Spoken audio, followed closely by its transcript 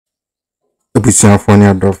Ebusiafo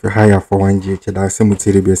adolf hire for 1G cheda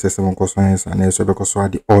cemetery be sesem koso science and so because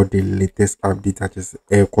the all the latest update touches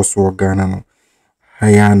e koso Ghana no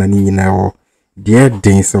hire na ni nyina ho de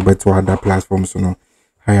den so beto other platforms no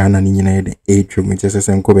hire na ni nyina de atrim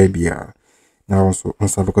sesem ko ba bia na also on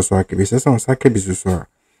sa because akebe sesem sake bisuso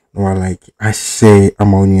no like I say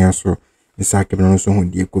amounia so sake no so hu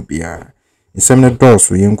de ko bia nsem na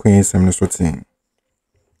doso yenkwen nsem no so tin.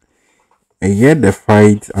 A year the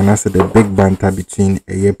fight and also the big banter between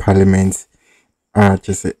a year parliament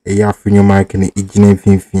just a year A.Markin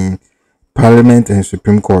igine parliament and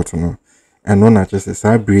Supreme Court no and one just a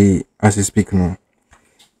sabri as you speak no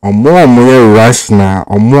or more rational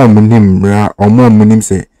or more minim or more minim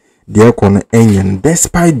say their corner Enyan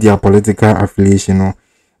despite their political affiliation no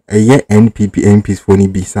a year NPP MPs for ni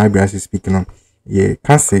be sabri as you speak no yeah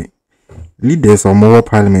can say leaders or more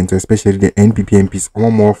parliament, especially the NPP MPs,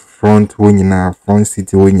 or more front winning front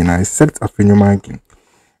city winning, except A.Markin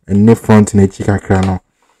and no front in a Chikakano.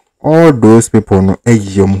 All those people no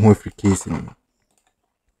ejom who Kesi.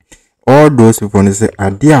 All those people say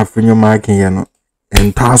are dear A.Markin yano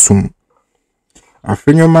and tasum.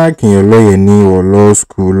 A.Markin a lawyer ni or law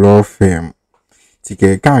school law firm.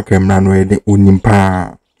 Tike kakem ranwe de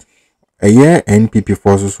unimpa. A year NPP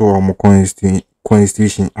forces so or more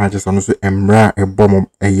constitution just also emra a bomb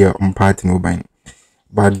a year on party no bind.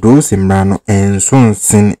 But those emrano and soon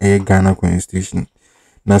sin a Ghana constitution.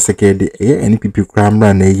 Na seke de a NPP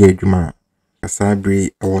cramra na ye juma.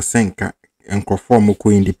 Asabri or senka and conform ko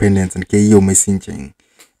independence and ke yo mesinchen.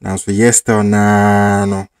 Now so yes na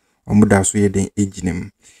no omuda so ye den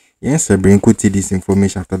ejinem. Yes bring kuti this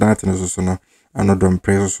information after that no so no another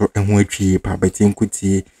press so and etwi pa betin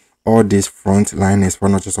kuti all these front liners for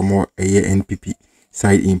not just more a year NPP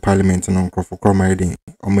side in parliament and on Akroma reading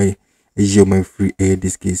or may free air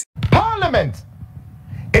this case. Parliament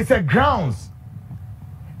is a grounds.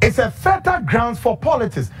 It's a fertile grounds for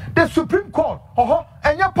politics. The Supreme Court,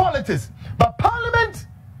 and your politics. But Parliament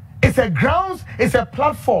is a grounds, it's a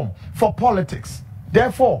platform for politics.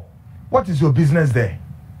 Therefore, what is your business there?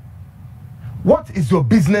 What is your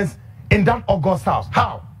business in that August house?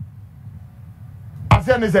 How? As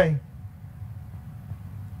anything.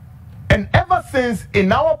 And ever since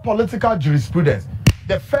in our political jurisprudence,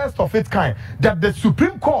 the first of its kind, that the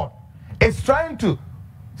Supreme Court is trying to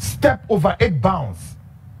step over its bounds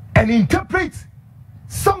and interpret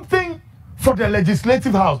something for the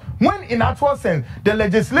legislative house. When in actual sense, the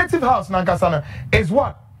legislative house, Nankasana, is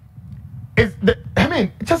what? Is the, I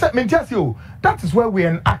mean, just you, that is where we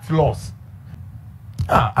enact laws.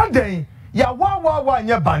 And then, ya wa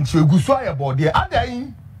nya bancho guswa ya body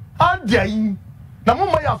adain na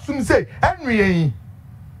mama ya sum say enwe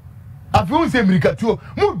afi say America tuo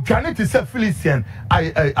mu dwane te say Philistine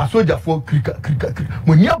a soldier for krika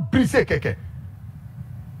mo nya brise keke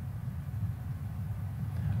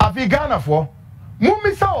afi Ghana for mu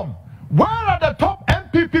misom where are the top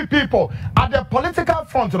NPP people at the political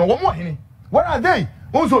front no wo hini where are they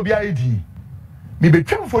unso bia edi me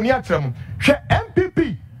betwem foni atrem hwe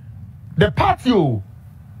NPP the party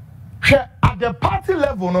at the party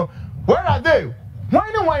level no where are they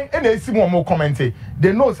why and they see more commenting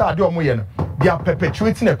they know say they are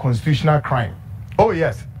perpetuating a constitutional crime. Oh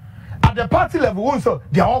yes, at the party level also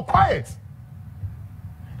they are all quiet.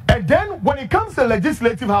 And then when it comes to the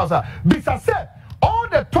legislative house, Bisa said all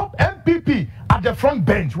the top MPP at the front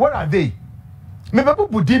bench, where are they? Where are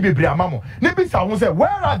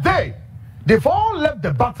they? They've all left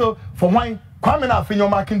the battle for why Kwame na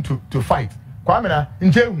A.Markin to fight. Kwame na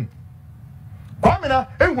Njehu. Kwame na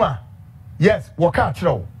Enwa. Yes, waka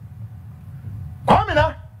chiro. Kwame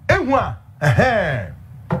na Enwa.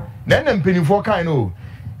 Then mpinifo kan no.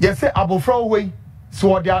 Yes say abofra we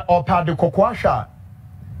so they are all part the kokwasha.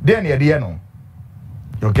 Then ye no.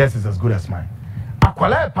 Your guess is as good as mine.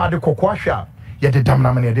 Akwala part the kokwasha. Ye de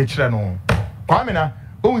damna me de chire no. Kwame na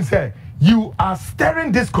who say you are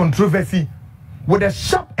stirring this controversy with a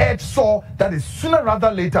sharp-edged saw that is sooner or rather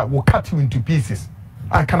later will cut you into pieces.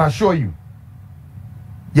 I can assure you.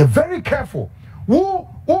 You're very careful.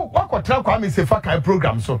 What tell Kwame say fuck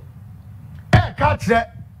program so? Catch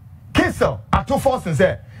that Kesi ato force and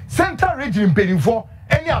say Central Region paying for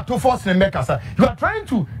any ato force in Mekasa. You are trying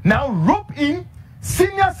to now rope in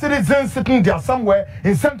senior citizens sitting there somewhere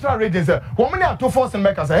in Central Region. Say, what many ato force in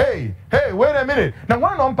Mekasa? Hey, wait a minute. Now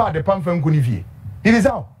one on part the pamphlet kunivie. It is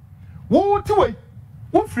how. What way?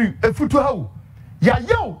 What free a foot to how? Ya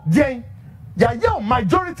yo,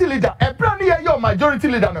 majority leader. A brand new majority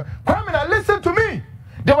leader. Kwame, listen to me.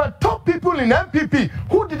 There were top people in NPP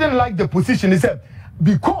who didn't like the position. He said,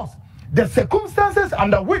 because the circumstances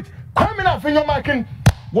under which Kwame A.Markin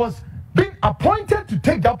was being appointed to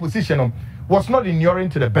take that position was not inuring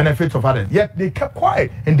to the benefits of others. Yet they kept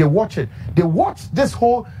quiet and they watched it. They watched this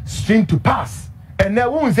whole stream to pass. And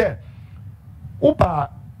then one said,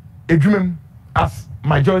 Opa Edwin as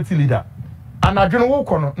majority leader. And I don't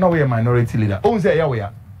know now we are minority leader. One say, yeah, we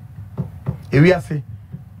are. Here we are say,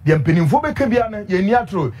 the Pennyphobe Kabiana,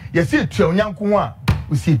 Yeniatro, you see Tronyankuan,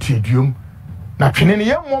 we see Tridium. Now, Trinity,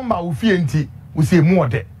 young mama, we see more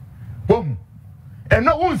there. Boom. And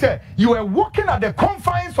no one said you were working at the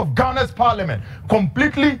confines of Ghana's parliament,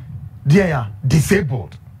 completely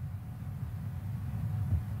disabled.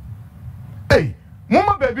 Hey,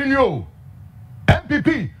 Mama baby no.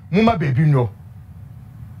 NPP, Mama baby no.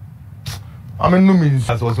 I mean, no means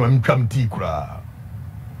as was when come tea cra.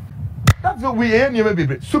 That's what we hear near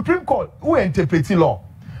baby. Supreme Court, who interprets law.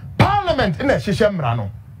 Parliament in a Shishem Rano.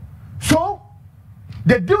 So,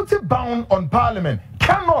 the duty bound on Parliament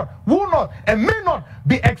cannot, will not, and may not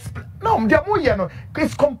be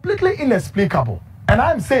it's completely inexplicable. And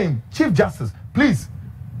I'm saying, Chief Justice, please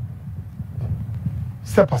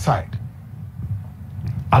step aside.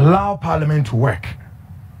 Allow Parliament to work.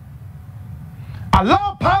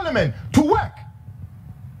 Allow Parliament to work.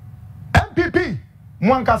 NPP,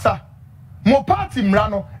 Mwankasa, Mo Party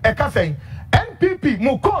Mrano, Eka saying, NPP,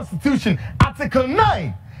 Mo Constitution, Article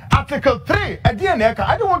 9. Article 3, again,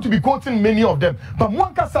 I don't want to be quoting many of them, but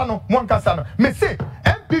Mwankasano, may say,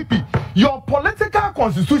 NPP, your political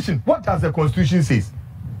constitution, what does the constitution say?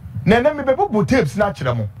 Nene me bebo tapes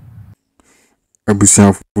naturally.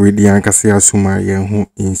 Abusan for the Ankasi Asuma, who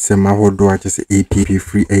in Semahodo, APP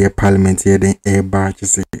free air parliament here, then air bar,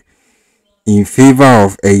 in favor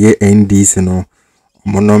of a year NDC, no,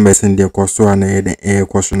 monombers in the costo and air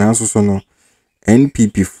question answer, so no.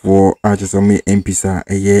 NPP for me MPsa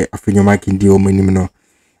a year after A.Markin deal minimum.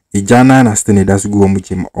 Ijana na stene das go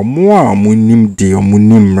muchim or more munim de or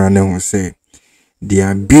munim runner say they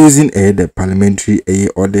are abusing the parliamentary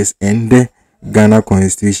orders and the Ghana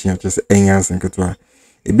constitution just enyas and katwa.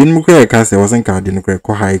 A bin mukre cast wasn't card in the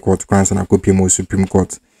high court grants and a copy more Supreme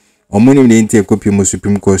Court. Or munim the inter copy more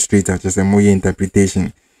Supreme Court straight just a more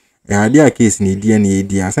interpretation. A idea case in the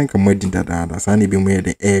DNA, I think I'm wedding that Sunny be made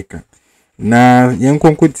the air. Na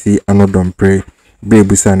yankonkuti anodom pray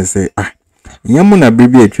baby san say yamuna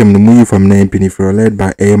baby atwam no muyi from 9 penny for led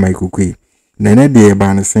by A.Markin na na de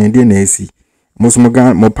ba no sen de na asi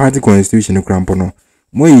mo party constitution krampo no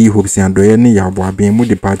mo yi hopes and doye ne yabo aben mo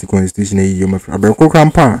the party constitution yi yo mafra abeko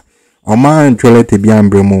krampa o man twelete bi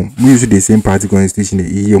ambre mo use the same party constitution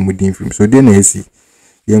yi yo mo din film so de na asi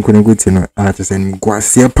yankonkuti no achesen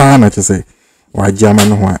gwase pa na chese wa jama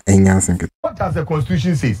no ho enyansen. What does the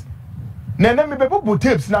constitution says? Nene me bebo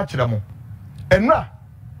tapes naturally. Enra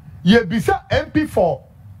ye bisa MP4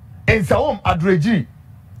 Ensaom Adreji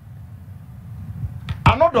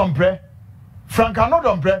Anodombre Frank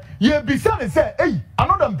Anodombre ye bisa ne say hey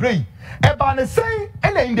Anodombre eba ne say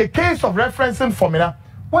and in the case of referencing formula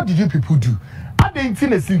what did you people do? I didn't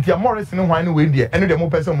see Cynthia Morris in one way there and the more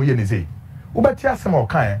person we ne say ubetia some or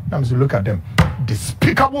kind now to look at them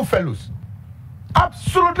despicable fellows,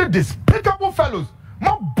 absolutely despicable fellows.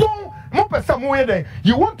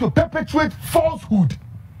 You want to perpetuate falsehood.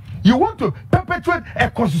 You want to perpetuate a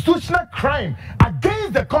constitutional crime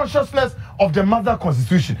against the consciousness of the mother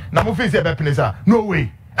constitution. No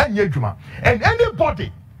way. And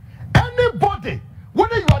anybody,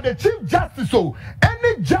 whether you are the Chief Justice or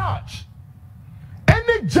any judge,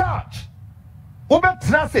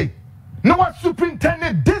 no one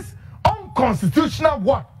superintendent this unconstitutional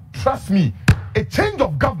what? Trust me, a change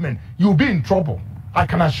of government, you'll be in trouble. I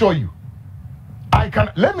can assure you.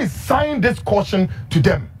 Let me sign this caution to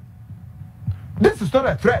them. This is not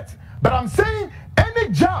a threat, but I'm saying any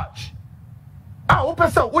judge,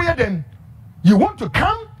 you want to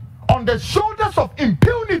come on the shoulders of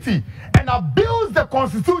impunity and abuse the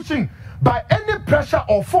constitution by any pressure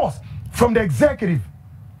or force from the executive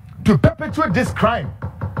to perpetuate this crime,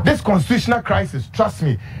 this constitutional crisis. Trust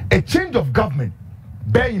me, a change of government,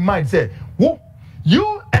 bear in mind, say,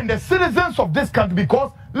 you and the citizens of this country,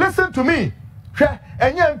 because listen to me,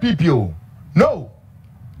 NPP, no.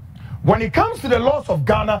 When it comes to the laws of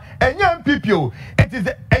Ghana, NPP, it is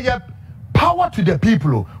a power to the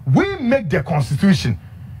people. We make the constitution,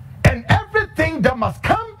 and everything that must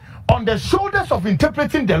come on the shoulders of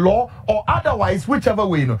interpreting the law or otherwise, whichever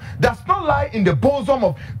way, does not lie in the bosom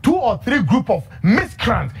of 2 or 3 group of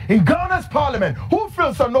miscreants in Ghana's parliament who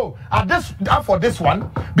feel so no for this one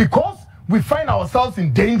because we find ourselves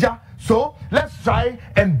in danger. So let's try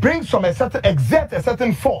and bring exert a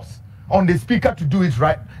certain force on the speaker to do it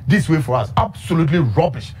right this way for us. Absolutely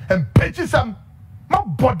rubbish. And pitches some, my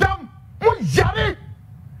bodam, my yari.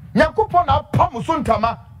 Nyankopon na pam so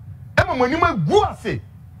ntama ema monim agu ase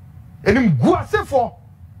enim gu ase for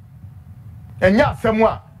enya asem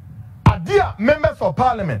a ade a members of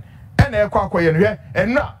parliament ena ekwa akoye nhwe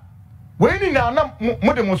enra we ni na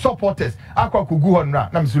mo de mo supporters akwa kogu ho nra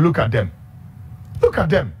na me look at them. Look at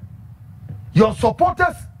them. Your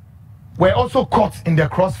supporters were also caught in the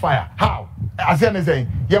crossfire. How? As I saying,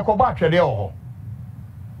 Yakoba Trade or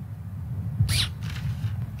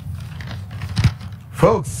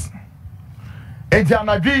folks,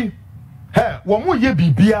 Ejanadi, hey, one more ye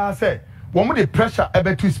be say, one more the pressure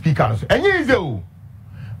ever to speak on us. And you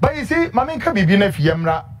but you see, Mamma can be enough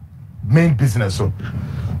Yamra main business. So,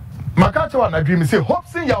 Makato and I dream say,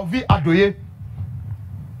 Hopsin Yavi Adoye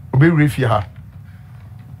will be refia.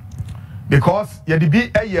 Because you be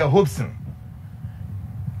a year Hobson.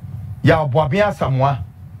 Ya Boabia Samoa,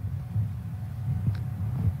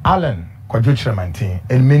 Allen, Quadrutramantin,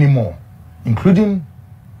 and many more, including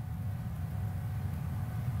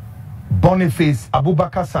Boniface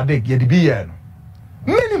Abubakar Sadek, Yedibian.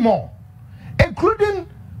 Many more, including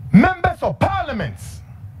members of parliaments.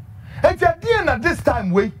 And at this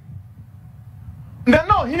time, we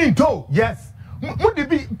now he told, yes, would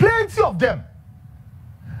be plenty of them.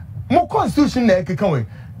 More constitution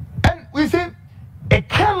and we say it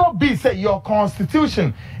cannot be say your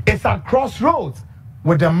constitution is at crossroads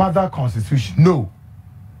with the mother constitution. No.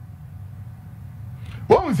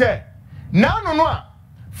 What we say? No.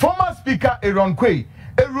 Former speaker Aaron Quay,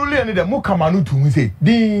 a ruler and the Mukamanu to say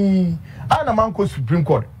the Anamanko Supreme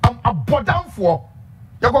Court. I'm a bottom for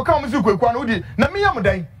Yako Kamuzu Kwanudi,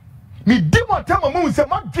 Namiamuday. Me demo tell my say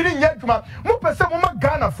my didn't yet ma mo person mo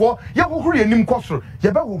Ghana for ya go hurry nim kosoro ya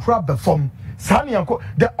be go grab the form sani anko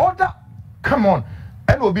the order come on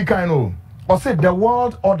and will be kind of or say the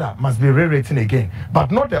world order must be rewritten again but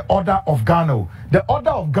not the order of Ghana. The order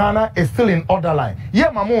of Ghana is still in order line. Yeah,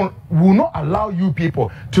 Mamon will not allow you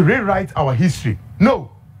people to rewrite our history. No.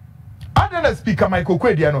 I didn't speaker Michael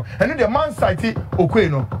Kwediano and then the man cited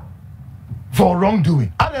Okweno for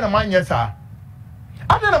wrongdoing. I didn't mind yes sir.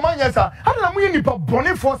 I don't know, yes, sir. I don't know, any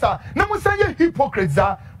bonnet for sir. No one say hypocrites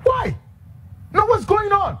are. Why? Know what's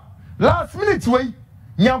going on? Last minute way,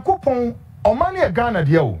 Nyankopon or money a Ghana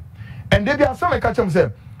deal. And they be a some catch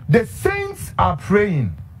themselves. The saints are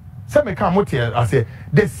praying. Some come out here, I say,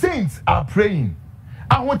 the saints are praying.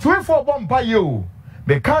 I want to wait for bomb by you.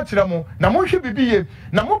 They can't them. Now, more should be here.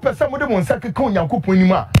 Now, more person with them on second con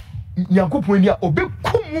Nyankopon. Nyankopon, obey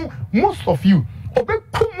kumu, most of you. Obey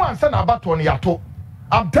kumu and send about on yato.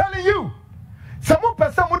 I'm telling you, some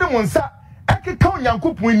person would have said, I can call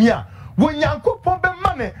Yankupon ya. When Yankupon be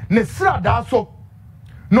money, Nesra daso.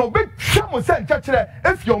 No big shamo send church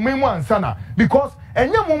if your main one sana. Because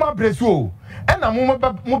and your mama bresu, and a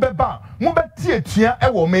mumba, mumba tia,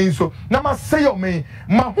 ewo main so. Nama say your main,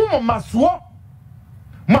 Mahumo maswo,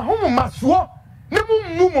 Namu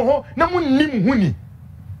mumo, Namu nim huni.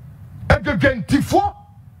 And the 24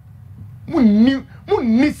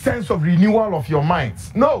 need sense of renewal of your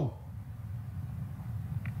minds. No.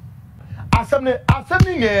 Assembly,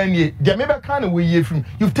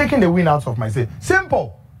 you've taken the wind out of my say.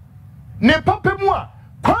 Simple. Ne pape moi.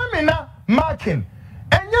 Kwame na marking.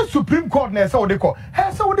 And your Supreme Court na what they call.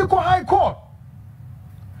 What they call High Court.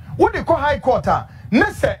 What they call High Court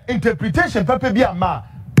nese interpretation pape be ma.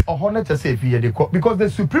 Honor to say if you the court because the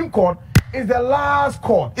Supreme Court is the last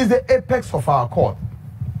court, is the apex of our court.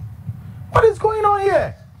 What is going on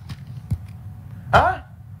here? Huh?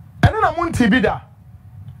 And then I'm on TV da.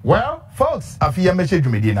 Well, folks, I feel a message to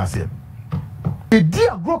me, dear Nasir. The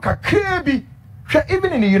dear broker,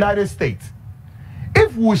 even in the United States,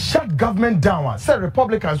 if we shut government down, say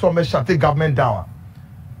Republicans will shut the government down,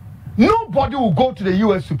 nobody will go to the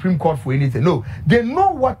U.S. Supreme Court for anything. No, they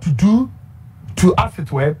know what to do to, as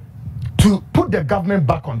it were, to put the government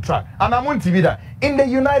back on track. And I'm on TV da. In the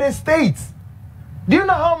United States, do you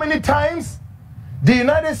know how many times the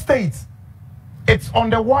United States, it's on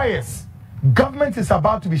the wires, government is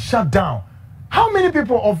about to be shut down? How many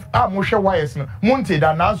people of Moshe wires monte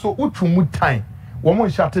that now so utumu time woman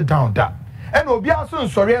shut it down that? And obi aso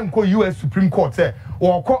sorry and call US Supreme Court say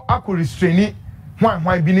or call ako restrain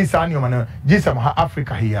why business anyoma Jesus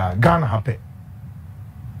Africa here Ghana happen.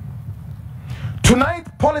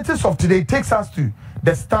 Tonight, politics of today takes us to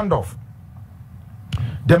the standoff.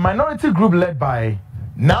 The minority group led by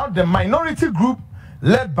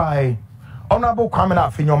Honorable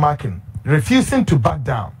A.Markin refusing to back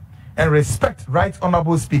down and respect Right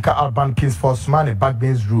Honorable Speaker Alban Kingsford's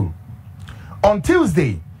backbench rule. On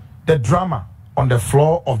Tuesday, the drama on the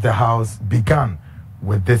floor of the House began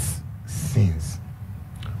with these scenes.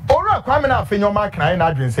 Ora A.Markin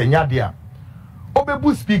I say nyadia.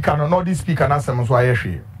 obebu speaker no this speaker na asem so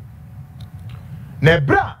ayehwe na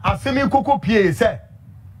bra asemi koko pie se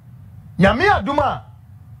nyame aduma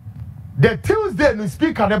the Tuesday no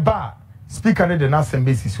speaker the bar speaker the na asem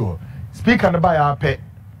basis so speaker the bar ya pe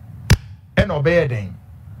and obey den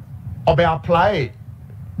obey apply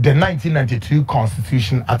the 1992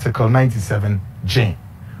 Constitution Article 97J.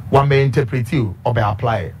 One may interpret you or be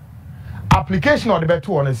apply. Application of the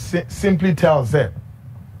better one simply tells them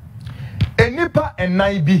a nipa and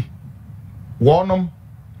naibi one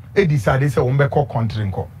a decided to umbe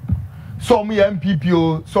country. Some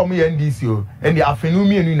NPP, some NDC, and the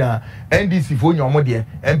afternoon na NDC for your mother,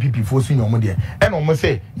 NPP for your mother, and almost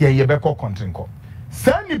say, yeah, you be country.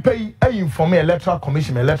 Send you pay a inform electoral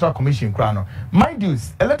commission crown. Mind you,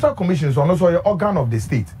 electoral commission is also an organ of the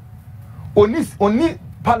state. Only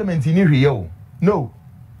parliament in Rio. No.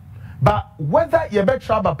 But whether you bet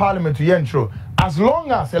trouble parliament to intro, as long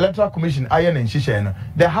as electoral commission iron and shisha,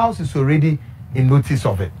 the house is already in notice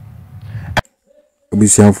of it.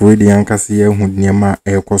 Obisian for the Yankasi Hundiama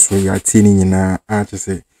Elcoso Yatini na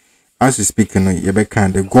Archese. As you speak, you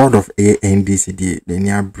become the god of ANDCD, the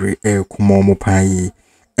near Bre Kumomo Pai,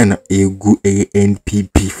 and a good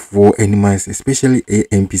ANPP for animals, especially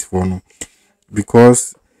ANPs for no.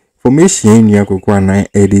 Because formation Yakukwana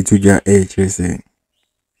edit to your HSA.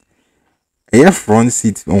 A front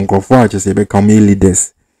seat on Kofa become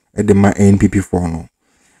leaders at the NPP for no.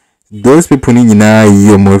 Those people in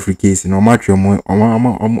your more free case, no matter more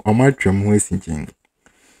or matrim wasting.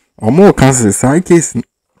 Or more cancer side case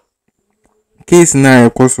na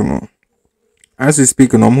ekoso. As we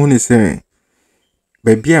speak no mo ni say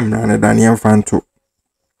baby am na Daniel Fanto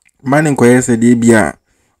man ko yese de bia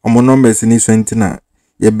omo numbers ni so ntina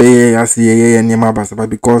ye be ase ye nyema basaba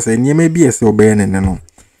because nyema bi ese obey ne no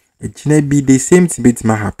echina bi the same thing bit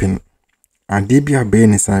ma happen and de bia be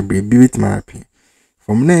ne sa be bit ma happen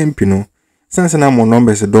from na mp no sense na mo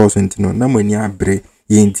numbers do so ntino na mo ni abre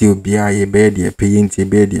ye nti obi a ye be de pe ye nti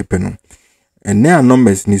be de pe no. And now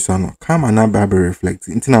numbers ni so no come and Bible reflect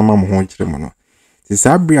intina ma mo ho kire mo no the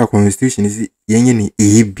Sabria constitution is yenye ni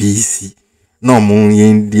ABC no mo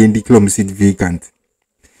yen di kilometer vacant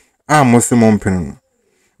mo se mo mpeno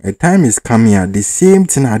a time is coming at the same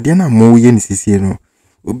thing ade na mo yen sisi no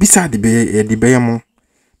obisa de be mo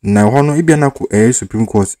na ho no ebia na ko Supreme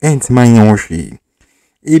Court entima yen wo hwe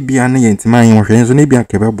ebia na yen entima yen wo hwe so na ebia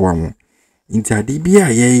ke be boa mo inti ade bia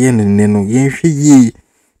ye ne no yen hwe yi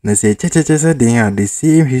na say che den are the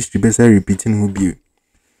same history better repeating who be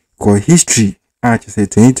cause history say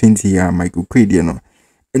 2020 year Michael Kwede no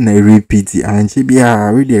na repeat and she be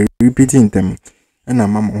already repeating them and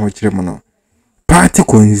mama ho kire mo no party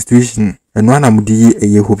constitution and one amudi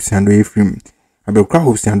eye hopes and way film abekra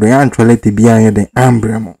hopes and way antolete bia ye den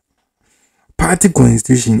ambramo party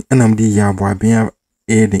constitution and amudi ya bo abia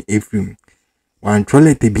e den film one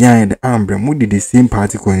trolete bia ye den ambramo did the same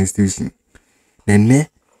party constitution then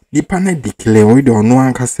nipa na declare we do no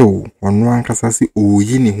ankasa o ono ankasa se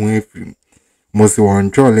oyi ni ho afrim mo se won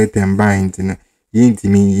draw let them bind no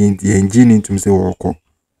yentimi engine ntum se woko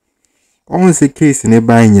on se case ne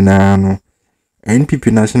ban nyina no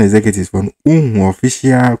NPP national executives for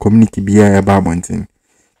official communique bia ya babontin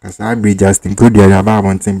kasa abri Justin go dia ya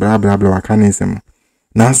babontin bla bla bla wakanisem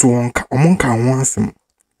na so wonka omonka ho asem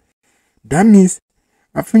that means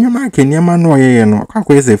afunyo ma kenyama no ye no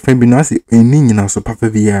akwa ese fa bi no ase eni nyina so papa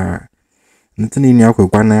bia ntini ni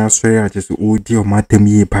akwa na asori a cheso odi o matem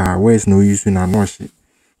ye pa where's no use na no hye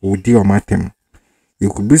odi o matem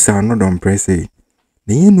yekubisa no don press e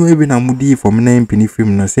ne no ebi na mudi from na mpini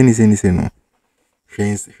film na seni no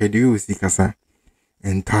hwens hwede o sikasa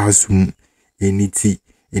entasum eniti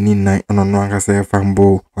eni nine no akasa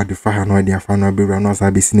fambo odi fa ha no odi afa no be no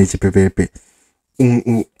sa be sinechi pepepe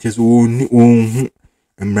cheso oni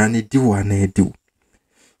Mrani diwa na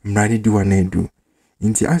edu.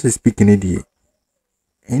 Inti as we speak in the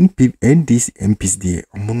NDC MPs there,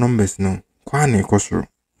 numbers no. Kwa na ekosoro.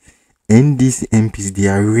 NDC MPs they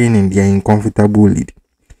are reigning, they are in comfortable lead.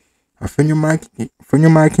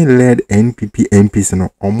 A.Markin led NPP MPs no.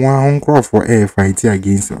 Omo ahonko for air fight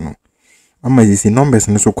against no. Ama these numbers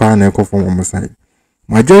no so kwa na eko from omo side.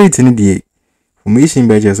 Majority ni the formation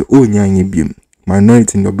badges o nyanye biem.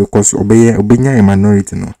 Minority no because obenya a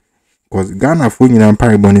minority no because Ghana for nyina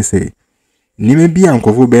pariboni say ni me bia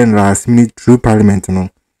nkofo ben last minute through parliament no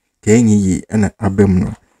kenyi yi na abem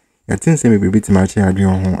no yatin say me bibiti ma che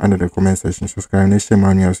adwen ho under the comment section subscribe na share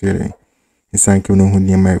manual so yere insanke no hu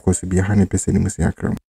ni ma ekoso bia 100% ni musi Akroma.